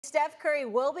Steph Curry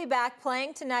will be back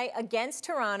playing tonight against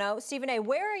Toronto. Stephen A.,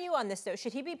 where are you on this, though?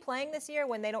 Should he be playing this year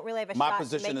when they don't really have a shot to make any noise?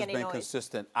 My position has been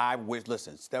consistent.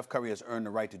 Listen, Steph Curry has earned the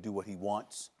right to do what he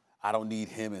wants. I don't need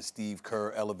him and Steve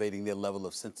Kerr elevating their level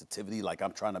of sensitivity like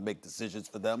I'm trying to make decisions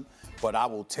for them. But I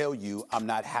will tell you, I'm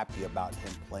not happy about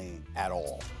him playing at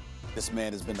all. This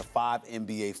man has been to 5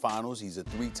 NBA Finals. He's a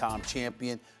 3-time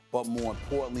champion. But more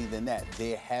importantly than that,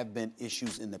 there have been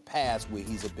issues in the past where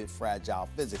he's a bit fragile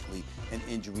physically and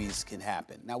injuries can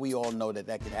happen. Now, we all know that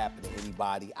that can happen to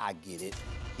anybody. I get it.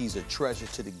 He's a treasure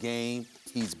to the game.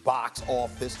 He's box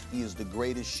office. He is the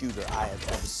greatest shooter I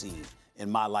have ever seen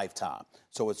in my lifetime.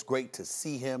 So it's great to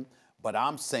see him. But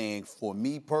I'm saying, for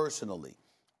me personally,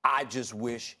 I just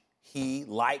wish he,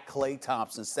 like Klay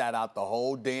Thompson, sat out the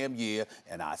whole damn year,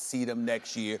 and I see them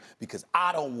next year because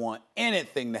I don't want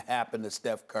anything to happen to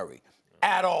Steph Curry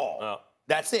at all.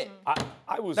 That's it.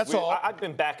 That's all. I've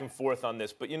been back and forth on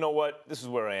this, but you know what? This is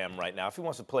where I am right now. If he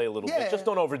wants to play a little bit, just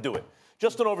don't overdo it.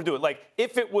 Just don't overdo it. Like,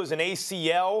 if it was an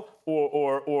ACL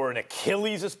or an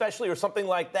Achilles especially or something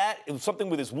like that, it was something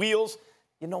with his wheels,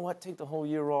 you know what? Take the whole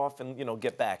year off and,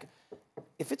 get back.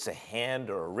 If it's a hand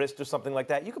or a wrist or something like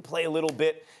that, you can play a little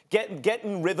bit, get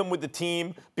in rhythm with the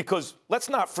team, because let's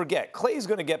not forget, Klay's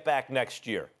going to get back next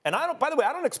year. And by the way,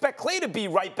 I don't expect Klay to be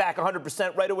right back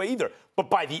 100% right away either. But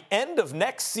by the end of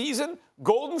next season,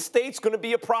 Golden State's going to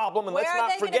be a problem. And let's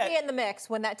not forget, where are they going to be in the mix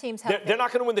when that team's healthy? They're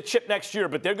not going to win the chip next year,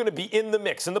 but they're going to be in the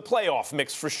mix, in the playoff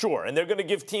mix for sure. And they're going to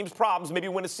give teams problems, maybe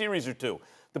win a series or two.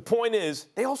 The point is,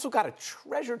 they also got a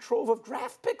treasure trove of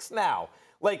draft picks now.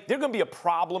 Like, they're going to be a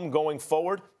problem going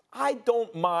forward. I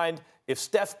don't mind if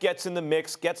Steph gets in the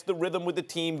mix, gets the rhythm with the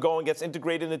team going, gets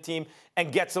integrated in the team,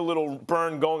 and gets a little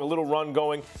burn going, a little run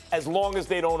going, as long as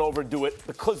they don't overdo it.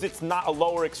 Because it's not a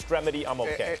lower extremity, I'm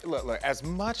okay. Look, as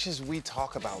much as we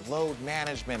talk about load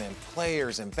management and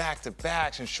players and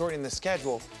back-to-backs and shortening the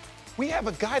schedule, we have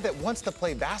a guy that wants to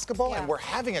play basketball, and we're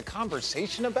having a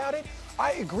conversation about it.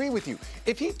 I agree with you.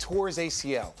 If he tore his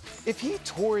ACL, if he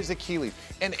tore his Achilles,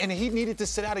 and he needed to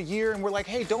sit out a year, and we're like,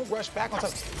 hey, don't rush back on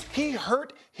time. He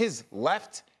hurt his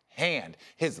left hand.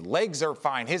 His legs are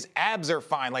fine. His abs are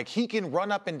fine. Like, he can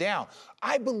run up and down.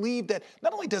 I believe that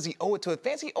not only does he owe it to his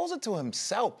fans, he owes it to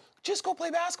himself. Just go play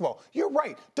basketball. You're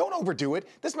right. Don't overdo it.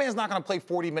 This man's not going to play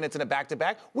 40 minutes in a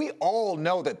back-to-back. We all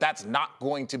know that that's not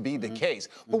going to be the case.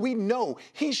 But we know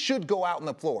he should go out on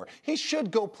the floor. He should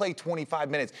go play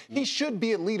 25 minutes. He should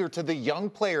be a leader to the young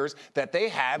players that they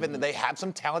have, and that they have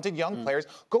some talented young players.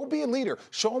 Go be a leader.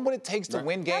 Show them what it takes to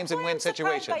win games and win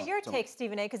situations. That's your take,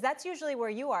 Stephen A., because that's usually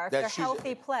where you are if they're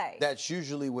healthy play. That's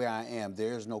usually where I am.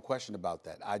 There's no question about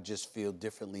that. I just feel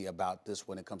differently about this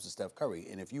when it comes to Steph Curry.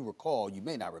 And if you recall, you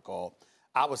may not recall,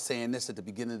 I was saying this at the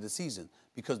beginning of the season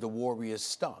because the Warriors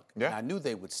stunk. Yeah. And I knew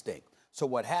they would stink. So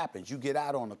what happens? You get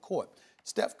out on the court.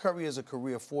 Steph Curry is a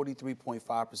career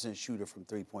 43.5% shooter from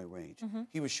three-point range.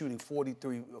 He was shooting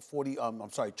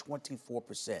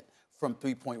 24% from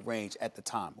three-point range at the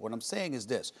time. What I'm saying is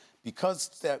this. Because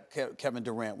Kevin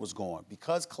Durant was gone,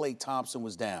 because Klay Thompson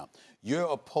was down, your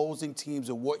opposing teams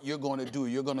and what you're going to do,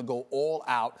 you're going to go all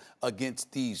out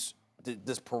against this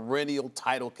perennial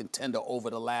title contender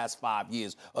over the last 5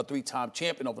 years, a 3-time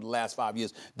champion over the last 5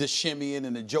 years, the shimmying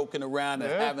and the joking around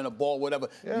and having a ball, whatever.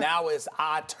 Now it's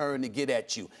our turn to get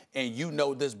at you. And you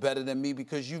know this better than me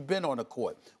because you've been on the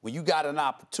court. When you got an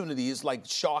opportunity, it's like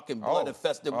shark and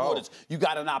blood-infested waters. You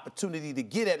got an opportunity to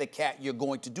get at a cat, you're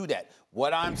going to do that.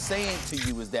 What I'm saying to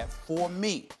you is that for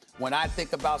me, when I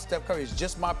think about Steph Curry, it's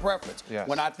just my preference.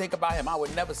 When I think about him, I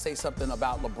would never say something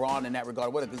about LeBron in that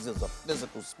regard, because he's a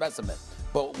physical specimen.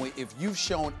 But if you've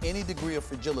shown any degree of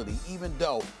fragility, even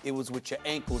though it was with your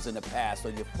ankles in the past or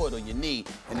your foot or your knee,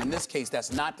 and in this case,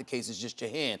 that's not the case, it's just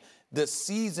your hand, the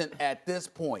season at this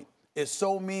point is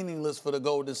so meaningless for the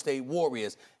Golden State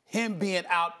Warriors. Him being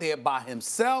out there by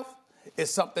himself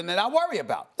is something that I worry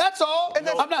about. That's all. And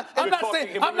I'm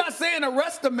not saying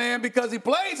arrest the man because he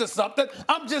plays or something.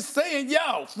 I'm just saying,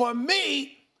 for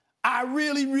me, I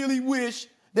really, really wish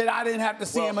that I didn't have to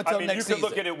see him until next season. You could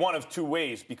look at it one of two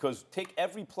ways, because take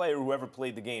every player who ever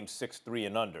played the game 6'3"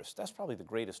 and under. That's probably the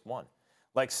greatest one.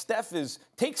 Like,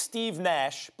 take Steve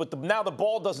Nash, but now the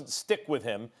ball doesn't stick with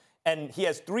him, and he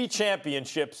has 3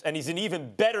 championships, and he's an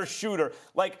even better shooter.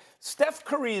 Like, Steph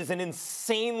Curry is an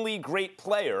insanely great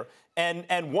player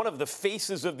and one of the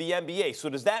faces of the NBA. So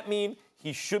does that mean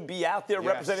he should be out there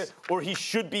representing, or he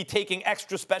should be taking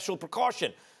extra special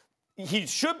precaution? He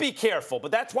should be careful,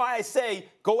 but that's why I say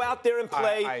go out there and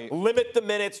play, limit the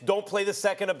minutes, don't play the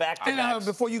second of back-to-backs.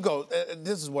 Before you go,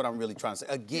 this is what I'm really trying to say.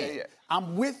 Again,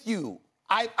 I'm with you.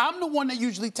 I'm the one that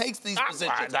usually takes these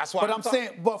positions. That's what I'm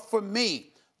saying. But for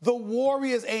me, The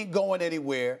Warriors ain't going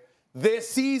anywhere. Their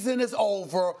season is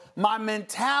over. My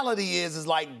mentality is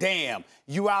like, damn,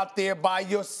 you out there by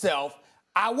yourself.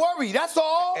 I worry. That's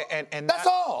all. And that's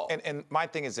all. And my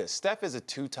thing is this. Steph is a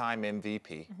 2-time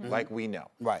MVP, like we know.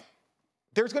 Right.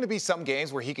 There's going to be some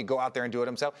games where he could go out there and do it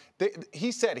himself.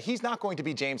 He said he's not going to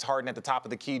be James Harden at the top of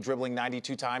the key, dribbling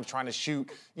 92 times, trying to shoot,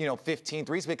 15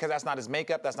 threes, because that's not his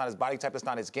makeup, that's not his body type, that's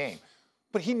not his game.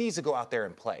 But he needs to go out there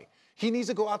and play. He needs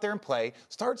to go out there and play,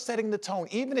 start setting the tone,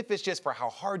 even if it's just for how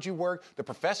hard you work, the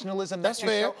professionalism that you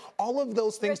show. All of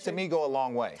those things, to me, go a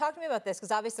long way. Talk to me about this,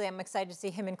 because obviously I'm excited to see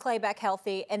him and Clay back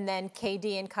healthy, and then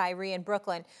KD and Kyrie in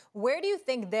Brooklyn. Where do you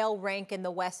think they'll rank in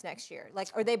the West next year? Like,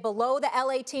 are they below the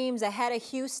LA teams, ahead of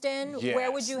Houston? Yes,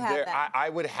 where would you have them? I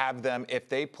would have them, if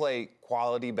they play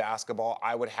quality basketball,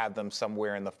 I would have them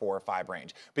somewhere in the 4 or 5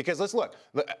 range. Because let's look.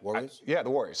 Warriors? The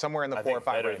Warriors, somewhere in the 4 or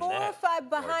 5 range. 4 or 5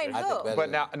 behind who? But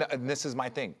now, and this is my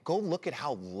thing. Go look at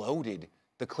how loaded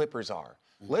the Clippers are.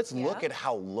 Let's look at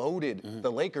how loaded the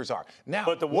Lakers are. Now,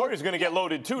 but the Warriors are going to get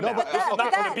loaded too now. But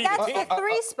that's the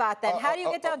 3 spot then. How do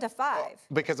you get down to 5?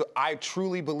 Because I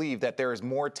truly believe that there is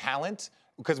more talent.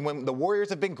 Because when the Warriors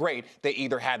have been great, they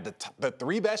either had the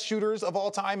 3 best shooters of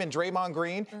all time in Draymond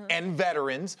Green and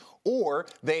veterans, or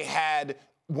they had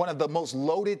one of the most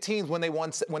loaded teams when they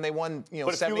won 73 games.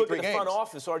 But if you look at the front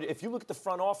office, if you look at the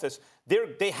front office,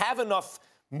 they have enough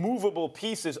movable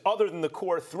pieces other than the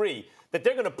core 3 that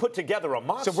they're going to put together a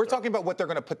monster. So we're talking about what they're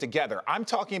going to put together. I'm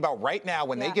talking about right now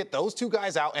when they get those 2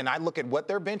 guys out and I look at what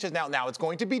their bench is now. Now, it's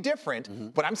going to be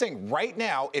different, but I'm saying right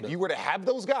now, if you were to have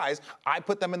those guys, I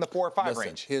put them in the 4 or 5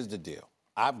 range. Here's the deal.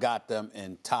 I've got them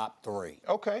in top 3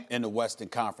 in the Western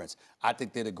Conference. I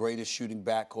think they're the greatest shooting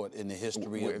backcourt in the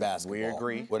history of basketball. We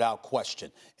agree. Without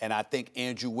question. And I think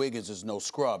Andrew Wiggins is no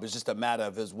scrub. It's just a matter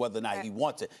of whether or not he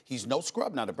wants it. He's no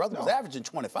scrub now. The brother was averaging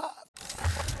 25.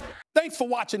 Thanks for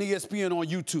watching ESPN on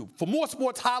YouTube. For more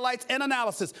sports highlights and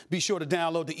analysis, be sure to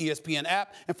download the ESPN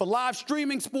app. And for live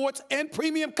streaming sports and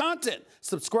premium content,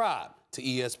 subscribe to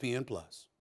ESPN+.